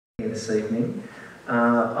this evening.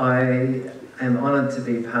 I am honoured to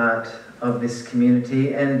be part of this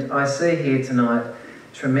community, and I see here tonight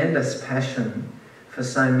tremendous passion for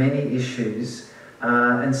so many issues,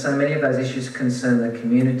 and so many of those issues concern the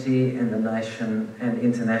community and the nation and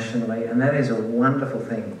internationally, and that is a wonderful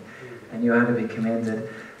thing, and you are to be commended.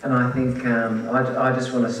 And I think I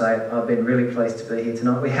just want to say I've been really pleased to be here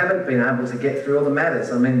tonight. We haven't been able to get through all the matters.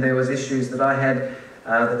 I mean, there was issues that I had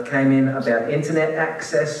that came in about internet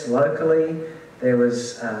access locally. There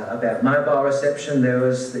was about mobile reception. There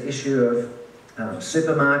was the issue of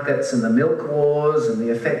supermarkets and the milk wars and the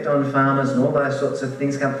effect on farmers and all those sorts of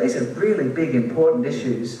things. These are really big, important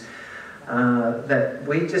issues that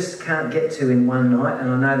we just can't get to in one night. And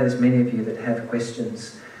I know there's many of you that have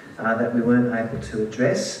questions that we weren't able to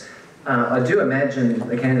address. I do imagine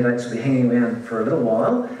the candidates will be hanging around for a little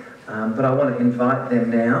while, but I want to invite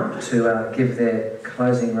them now to give their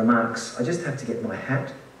closing remarks. I just have to get my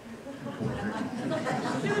hat. Do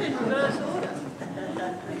it in reverse order.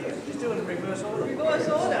 Just do it in reverse order. Reverse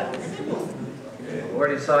order. Simple.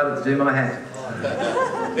 Already decided to do my hat.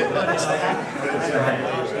 It's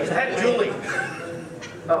the hat, Julie.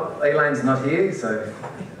 Oh, Elaine's not here, so...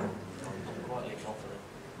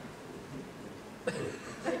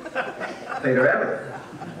 Peter Abbott.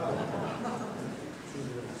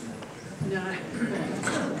 No.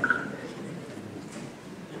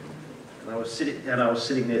 And I was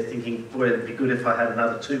sitting there thinking, boy, it'd be good if I had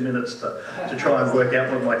another 2 minutes to try and work out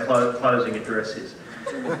what my closing address is.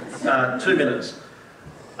 2 minutes.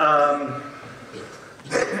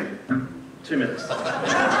 2 minutes.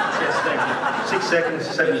 Yes, thank you. 6 seconds,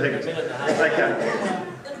 7 seconds. Okay.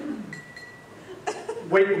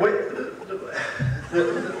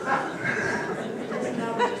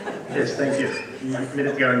 Yes, thank you. A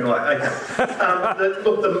minute going by. Okay.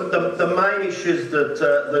 Look, the main issues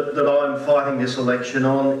that I'm fighting this election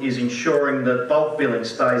on is ensuring that bulk billing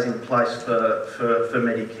stays in place for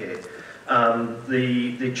Medicare.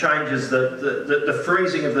 The changes, the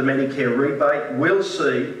freezing of the Medicare rebate will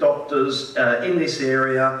see doctors in this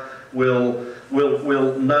area will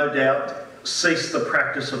no doubt cease the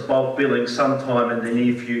practice of bulk billing sometime in the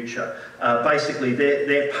near future. Basically,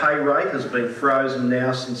 their pay rate has been frozen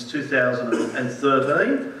now since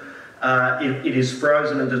 2013. It is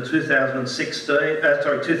frozen into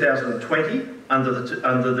 2020 under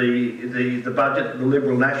the budget the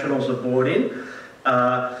Liberal Nationals have brought in.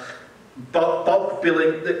 Bulk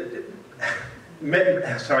billing.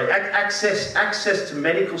 Access to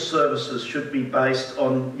medical services should be based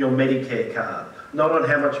on your Medicare card, not on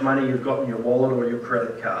how much money you've got in your wallet or your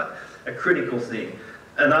credit card. A critical thing.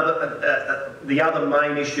 The other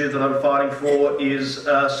main issue that I'm fighting for is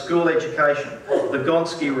school education. The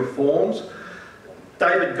Gonski reforms.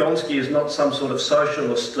 David Gonski is not some sort of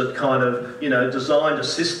socialist that kind of, designed a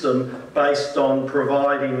system based on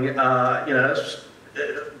providing,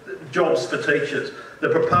 jobs for teachers. The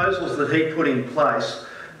proposals that he put in place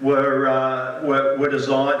were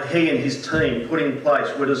designed, he and his team put in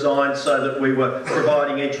place, were designed so that we were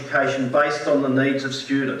providing education based on the needs of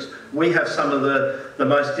students. We have some of the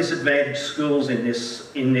most disadvantaged schools in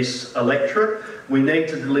this electorate. We need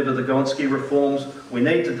to deliver the Gonski reforms. We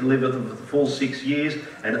need to deliver them for the full 6 years,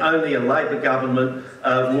 and only a Labor government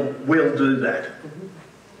will do that.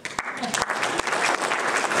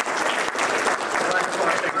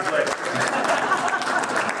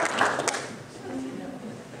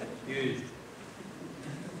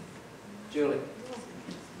 Julie.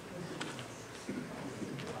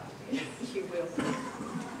 You will.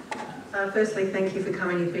 Firstly, thank you for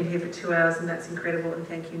coming. You've been here for 2 hours and that's incredible, and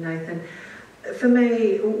thank you, Nathan. For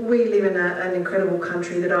me, we live in an incredible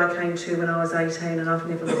country that I came to when I was 18 and I've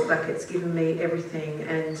never looked back. It's given me everything,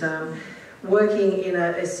 and working in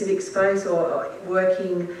a civic space or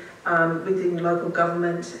working within local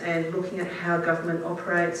government and looking at how government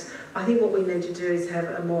operates, I think what we need to do is have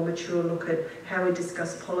a more mature look at how we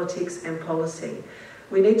discuss politics and policy.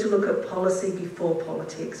 We need to look at policy before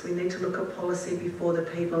politics. We need to look at policy before the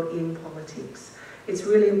people in politics. It's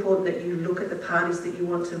really important that you look at the parties that you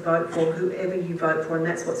want to vote for, whoever you vote for, and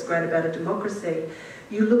that's what's great about a democracy.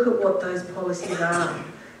 You look at what those policies are,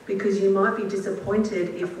 because you might be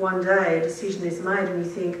disappointed if one day a decision is made and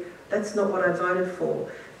you think, that's not what I voted for.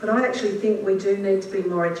 But I actually think we do need to be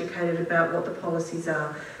more educated about what the policies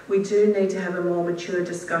are. We do need to have a more mature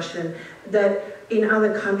discussion that in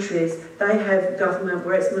other countries, they have government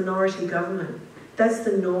where it's minority government. That's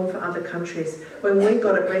the norm for other countries. When we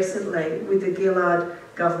got it recently with the Gillard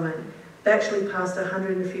government, they actually passed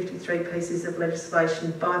 153 pieces of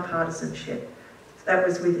legislation, bipartisanship. That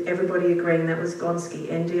was with everybody agreeing. That was Gonski,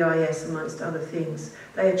 NDIS, amongst other things.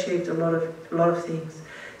 They achieved a lot of things.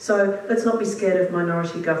 So let's not be scared of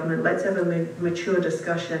minority government. Let's have a mature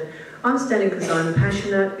discussion. I'm standing because I'm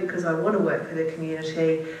passionate, because I want to work for the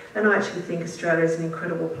community, and I actually think Australia is an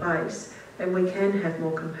incredible place, and we can have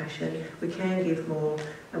more compassion, we can give more,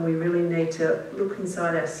 and we really need to look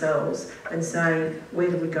inside ourselves and say, where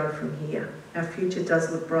do we go from here? Our future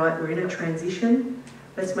does look bright. We're in a transition.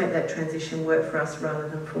 Let's make that transition work for us rather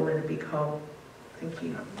than fall in a big hole. Thank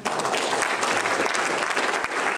you.